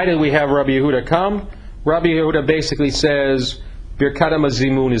the why did we have Rabbi Yehuda come? Rabbi Yehuda basically says Birkat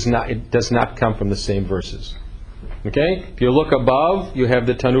HaMazimun it does not come from the same verses. Okay? If you look above, you have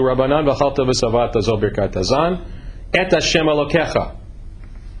the Tanu Rabbanan V'chalta V'Savata Zo Birkat Hazan Et Hashem Elokecha.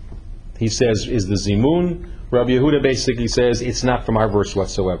 He says is the Zimun. Rabbi Yehuda basically says it's not from our verse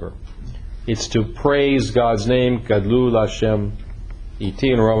whatsoever. It's to praise God's name, Gadlu Lashem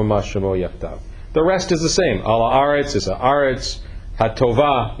Iti and Ramah Shemo Yachtav. The rest is the same. Ala Aretz is a Aretz.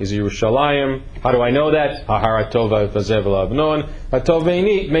 Hatova is Yerushalayim. How do I know that? Ahar Hatova Vazev Avnon. Hatov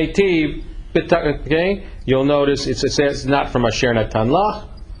Meitiv. Okay? You'll notice it says not from Asher Natan Lach.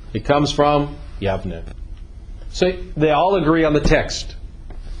 It comes from Yavneh. So they all agree on the text.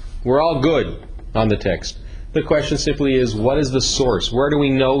 We're all good on the text. The question simply is, what is the source? Where do we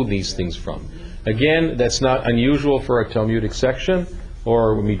know these things from? Again, that's not unusual for a Talmudic section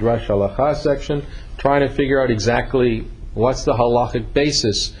or Midrash Halacha section, trying to figure out exactly what's the halachic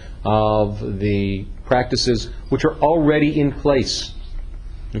basis of the practices which are already in place.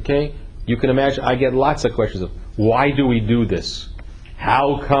 Okay? You can imagine, I get lots of questions of, why do we do this?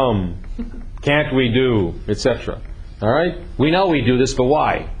 How come? Can't we do? Etc. Alright? We know we do this, but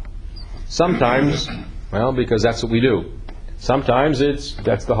why? Sometimes, well, because that's what we do. Sometimes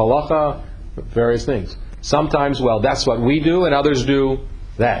that's the halacha, various things. Sometimes, well, that's what we do, and others do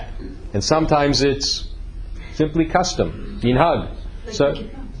that. And sometimes it's simply custom, minhag. So,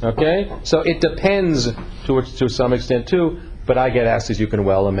 okay, so it depends to some extent too. But I get asked, as you can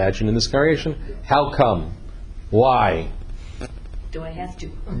well imagine in this congregation, how come? Why? Do I have to?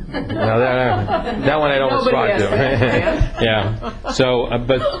 No, that one I don't respond to. Yeah. So,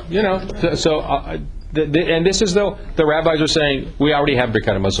 but you know, and this is though the rabbis are saying we already have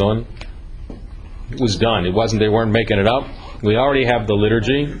Birkat Hamazon. It was done. It wasn't. They weren't making it up. We already have the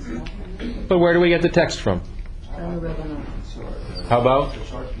liturgy. But where do we get the text from? How about?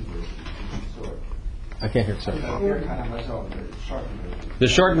 I can't hear. Sorry. The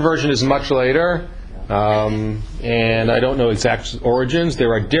shortened version is much later, and I don't know exact origins.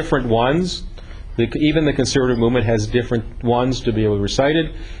 There are different ones. Even the conservative movement has different ones to be able to recite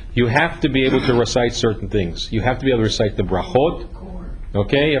it. You have to be able to recite certain things. You have to be able to recite the Berachot.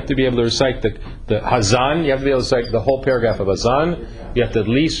 Okay, you have to be able to recite the Hazan. You have to be able to recite the whole paragraph of Hazan. You have to at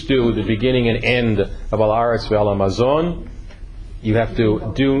least do the beginning and end of Al Aretz Ve'al Hamazon. You have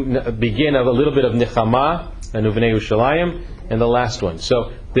to begin of a little bit of Nechama and Uvnei Yerushalayim, and the last one.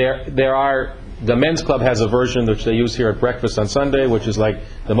 So there are. The men's club has a version which they use here at breakfast on Sunday, which is like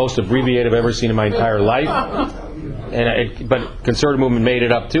the most abbreviated I've ever seen in my entire life. But conservative movement made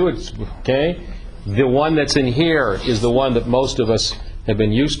it up too. It's okay. The one that's in here is the one that most of us have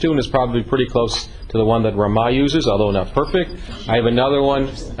been used to, and is probably pretty close to the one that Ramah uses, although not perfect. I have another one,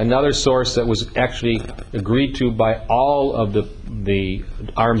 another source that was actually agreed to by all of the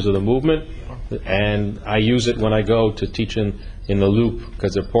arms of the movement, and I use it when I go to teach in the loop,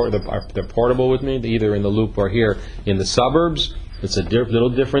 because they're portable with me, either in the loop or here in the suburbs. It's a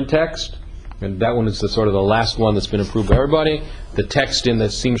little different text, and that one is the sort of the last one that's been approved by everybody. The text in the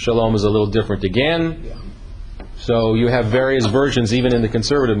Sim Shalom is a little different again. So you have various versions even in the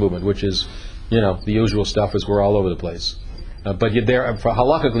conservative movement, which is, the usual stuff is we're all over the place. But for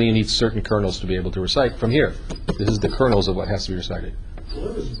halakhically, you need certain kernels to be able to recite from here. This is the kernels of what has to be recited.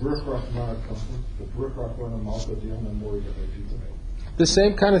 Where does Brich Rachman come from? The Brich Rachman and Malta deal more than people. The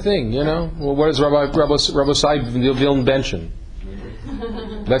same kind of thing, Well, what does Rabbi Sai Viln benchen?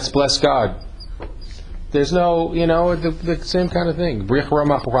 Let's bless God. There's no, the same kind of thing. Brich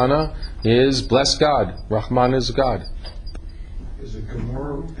Ramachrana is bless God. Rahman is God. Is it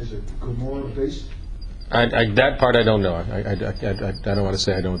Gemara based? That part I don't know. I don't want to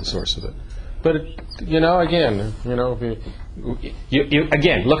say I know the source of it. But again,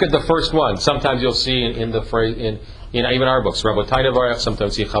 again, look at the first one. Sometimes you'll see in the phrase in even our books, Rabbotai Nevarech.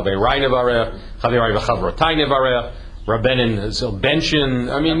 Sometimes you see Chaverai Nevarech, Chaverai v'Chavrotai Nevarech, Rabbenin Zilbenshin.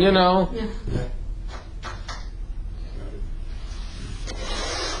 I mean,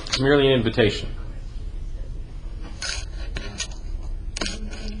 it's merely an invitation.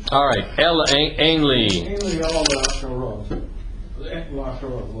 All right, El Ainli. Ainli al la'acharot.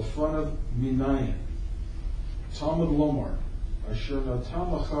 L'fanav minayin. Talmud Lomar. Asher natan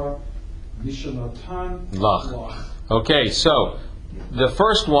lacha mishanatan lach. Okay, so the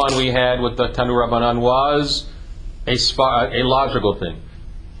first one we had with the Tanu Rabbanan was a logical thing.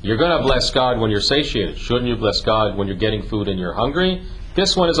 You're going to bless God when you're satiated. Shouldn't you bless God when you're getting food and you're hungry?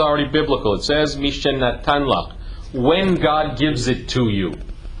 This one is already biblical. It says mishanatan lach. When God gives it to you.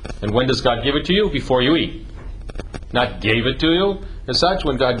 And when does God give it to you? Before you eat. Not gave it to you as such,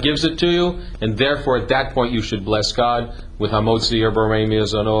 when God gives it to you, and therefore at that point you should bless God with hamotzi or borei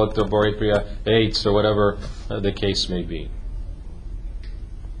miyazonot or borei priya eitz or whatever the case may be.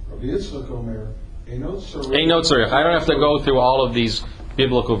 Einot tzarich. I don't have to go through all of these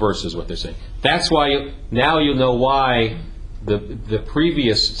biblical verses, what they're saying. That's why, now you know why the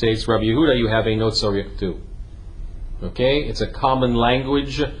previous states, Rabbi Yehuda, you have Einot tzarich too. Okay, it's a common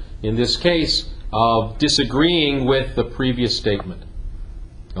language in this case of disagreeing with the previous statement.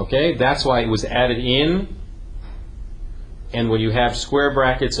 Okay, that's why it was added in. And when you have square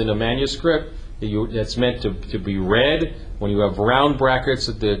brackets in a manuscript, that's meant to be read. When you have round brackets,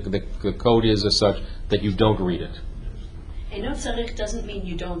 the code is as such that you don't read it. Einot tzarich doesn't mean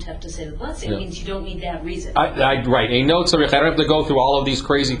you don't have to say the blessing. No. It means you don't need that reason. Right. Einot tzarich. I don't have to go through all of these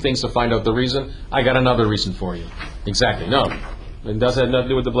crazy things to find out the reason. I got another reason for you. Exactly. No. It doesn't have nothing to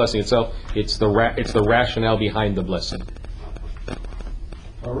do with the blessing itself. It's the rationale behind the blessing.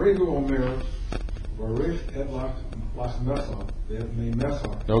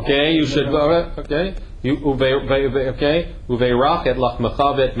 Okay, you should. Okay, uveirach et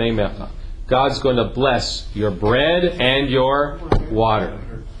lachmecha vet meimecha. God's going to bless your bread and your water.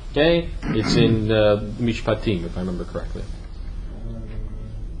 Okay, it's in Mishpatim, if I remember correctly.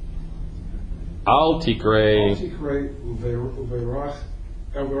 Al tikrei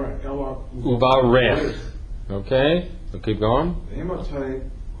uvarech. Okay, so keep going.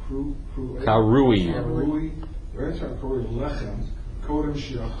 Karui.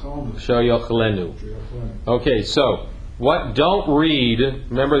 Shayochelenu. Okay, so what? Don't read.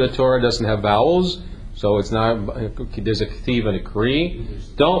 Remember, the Torah doesn't have vowels, so it's not. There's a ktiv and a kri.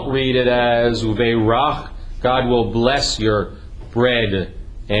 Don't read it as uveirach. God will bless your bread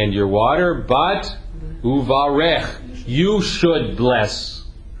and your water, but uvarech. You should bless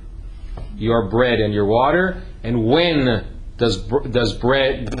your bread and your water. And when does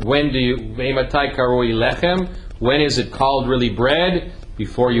bread? When do you? Veimatai karoi lechem. When is it called really bread?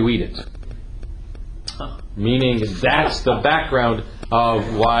 Before you eat it. Meaning that's the background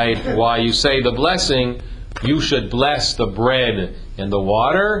of why you say the blessing. You should bless the bread and the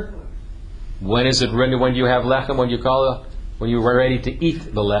water. When is it? When you have lechem? When you are ready to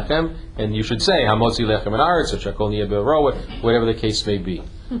eat the lechem, and you should say hamotzi lechem and aretz or shakol niyeh be'ro, whatever the case may be.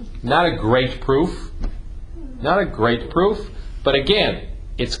 Not a great proof. Not a great proof, but again,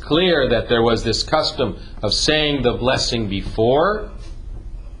 it's clear that there was this custom of saying the blessing before,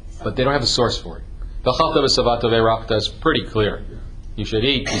 but they don't have a source for it. The Chalta v'Savata v'Rakta is pretty clear. You should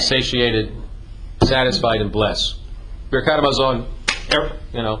eat, be satiated, satisfied, and bless. Birkat Hamazon,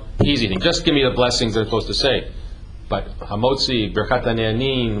 easy thing. Just give me the blessings they're supposed to say. But Hamotzi, Birkat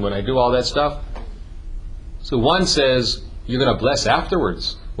HaNe'anin, when I do all that stuff, so one says you're going to bless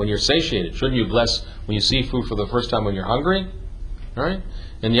afterwards when you're satiated. Shouldn't you bless when you see food for the first time when you're hungry? All right?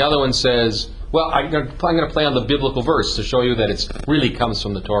 And the other one says, well, I'm going to play on the biblical verse to show you that it really comes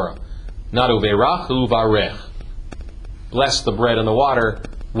from the Torah. Not uveirach, uvarech. Bless the bread and the water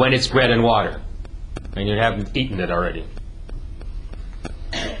when it's bread and water. And you haven't eaten it already.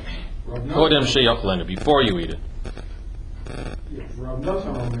 Kodem sheyochlenu, before you eat it.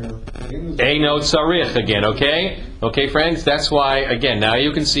 Einot tzarich again, okay? Okay, friends, that's why, again, now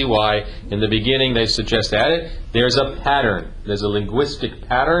you can see why in the beginning they suggest add it. There's a pattern. There's a linguistic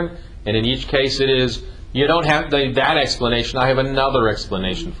pattern, and in each case it is, you don't have that explanation, I have another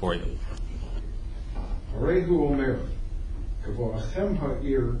explanation for you.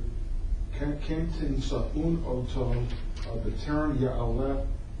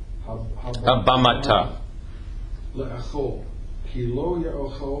 Habamata. לאכול, כי לא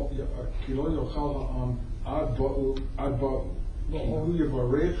יאכל העם עד באו, כי הוא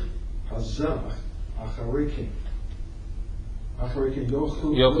יברך הזרח אחרי כן.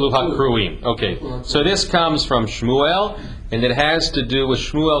 Yochlu Hakruim. Okay, so this comes from Shmuel, and it has to do with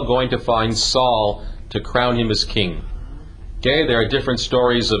Shmuel going to find Saul to crown him as king. Okay, there are different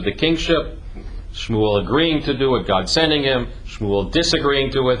stories of the kingship. Shmuel agreeing to do it, God sending him, Shmuel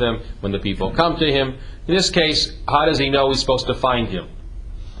disagreeing with him when the people come to him. In this case, how does he know he's supposed to find him?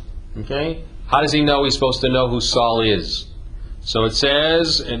 Okay, how does he know he's supposed to know who Saul is? So it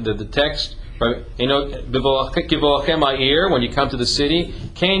says in the text, when you come to the city,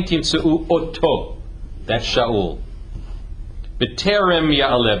 Kain timtseu oto. That's Shaul. B'terem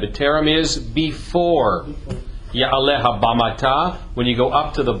ya'aleh. B'terem is before. Ya'aleh habamata. When you go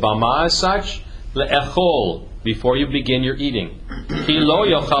up to the bama as such, le'echol. Before you begin your eating. Ki lo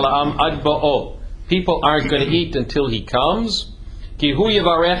yochal ha'am ad bo'o. People aren't going to eat until he comes. Ki hu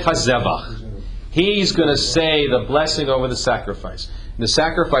yivarech hazevach. He's going to say the blessing over the sacrifice. The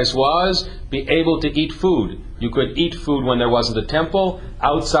sacrifice was be able to eat food. You could eat food when there wasn't a temple,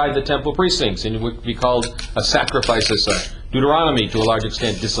 outside the temple precincts, and it would be called a sacrifice as such. Deuteronomy, to a large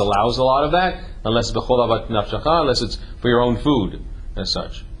extent, disallows a lot of that, unless it's for your own food, as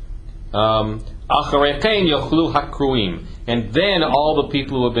such. And then all the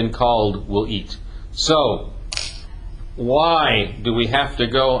people who have been called will eat. So, why do we have to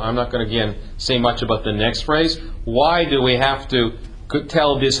go? I'm not going to again say much about the next phrase. Why do we have to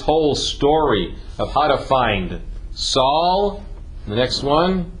tell this whole story of how to find Saul? The next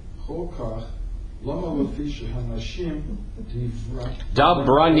one.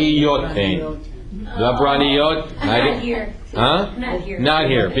 Dabraniyot. Dabraniyot. Not here. Huh? Not here. Not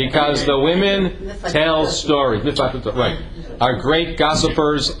here, because the women tell stories. Right. Are great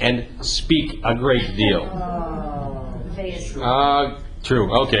gossipers and speak a great deal.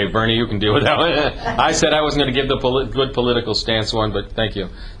 True. Okay, Bernie, you can deal with that one. I said I wasn't going to give the good political stance one, but thank you.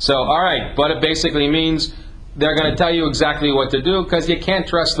 So, all right, but it basically means they're going to tell you exactly what to do because you can't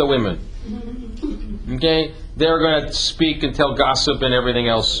trust the women. Okay? They're going to speak and tell gossip and everything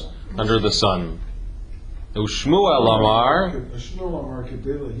else under the sun. Ushmuel Amar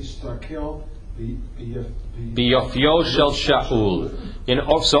Biyofyo Shel Shaul.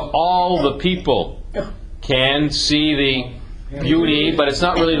 So all the people can see the beauty, but it's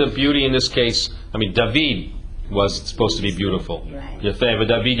not really the beauty in this case. I mean, David was supposed to be beautiful. Yafeh,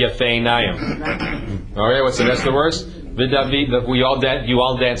 David Yafeh Nayim. All right, that's the worst? David, you all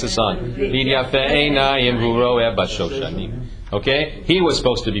dance the song. Okay, he was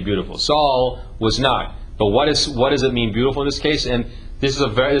supposed to be beautiful. Saul was not. But what does it mean, beautiful in this case? And this is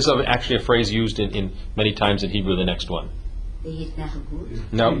actually a phrase used in many times in Hebrew. The next one.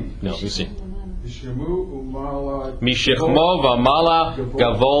 No. You see. Mishechmo v'mala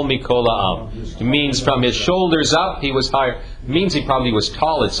gavol mikol ha'am. It means from his shoulders up he was higher. It means he probably was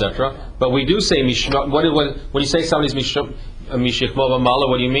tall, etc. But we do say when you say somebody's mishechmo v'mala,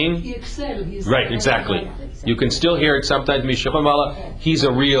 what do you mean? He excels. Right, exactly. You can still hear it sometimes. Mishechmo v'mala. He's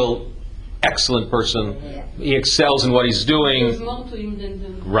a real excellent person. He excels in what he's doing. There's more to him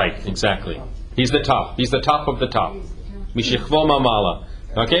than right, exactly. He's the top. He's the top of the top. Mishechmo v'mala.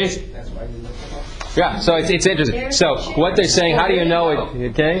 Okay? Yeah, so it's interesting. So what they're saying, how do you know it?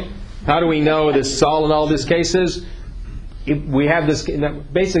 Okay? How do we know this Saul in all these cases? We have this,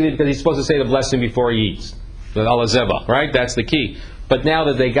 basically because he's supposed to say the blessing before he eats. The alazeba, right? That's the key. But now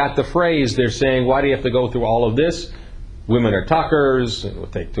that they got the phrase, they're saying, why do you have to go through all of this? Women are talkers, it will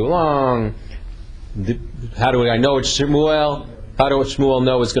take too long. How do I know it's Shmuel? How do Shmuel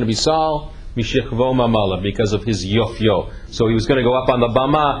know it's going to be Saul? Mishechvo mamala, because of his yofyo. So he was going to go up on the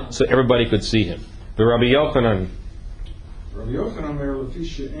bama so everybody could see him. The Rabbi Yochanan. Rabbi Yochanan mer lefi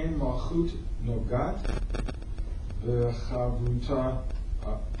she'en malchut nogat v'chavuta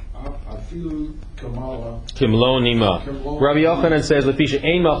afilu kamala Kimlo nima. Rabbi Yochanan says lefi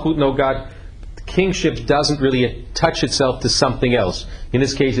she'en malchut nogat. Kingship doesn't really touch itself to something else. In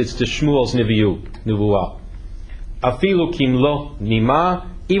this case, it's to Shmuel's nivuah. Afilu kimlo nima.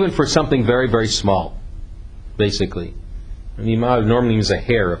 Even for something very, very small, basically. Nima normally means a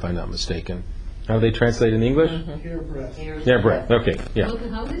hair, if I'm not mistaken. How do they translate in English? Hair breadth. Okay, yeah.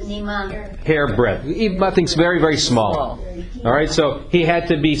 Hair breadth. Nothing's very, very small. All right, so he had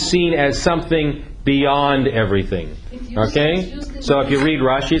to be seen as something beyond everything. Okay? So if you read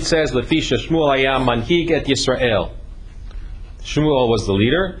Rashi, it says, Lefisha Shmuel ayam manhig et Yisrael. Shmuel was the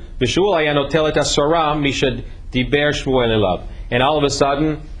leader. V'Shmuel ayam notel et asora mishad diber Shmuel elav. And all of a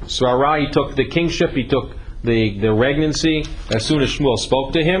sudden, Sarah, he took the kingship, he took the regnancy as soon as Shmuel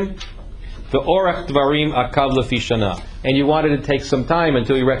spoke to him. The orach dvarim akav lefi shana. And you wanted to take some time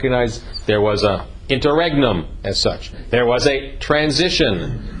until you recognized there was a interregnum as such. There was a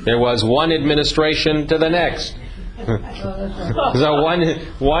transition. There was one administration to the next. So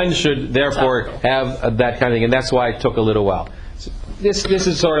one should therefore have that kind of thing, and that's why it took a little while. This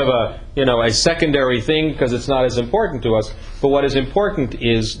is sort of a secondary thing because it's not as important to us. But what is important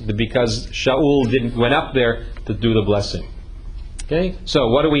is because Shaul went up there to do the blessing. Okay, so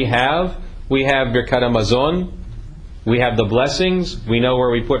what do we have? We have Birkat Hamazon. We have the blessings. We know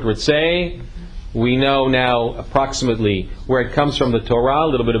where we put Ritzei. We know now approximately where it comes from the Torah. A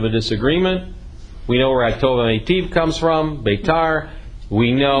little bit of a disagreement. We know where Atov Meitiv comes from, Beitar.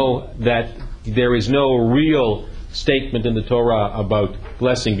 We know that there is no real statement in the Torah about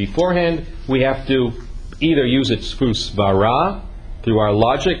blessing beforehand. We have to either use it through svara, through our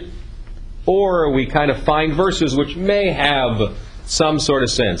logic, or we kind of find verses which may have some sort of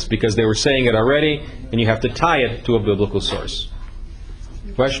sense because they were saying it already, and you have to tie it to a biblical source.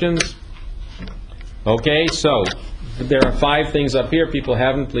 Questions? Okay, so there are 5 things up here. People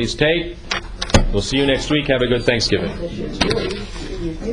haven't, please take. We'll see you next week. Have a good Thanksgiving.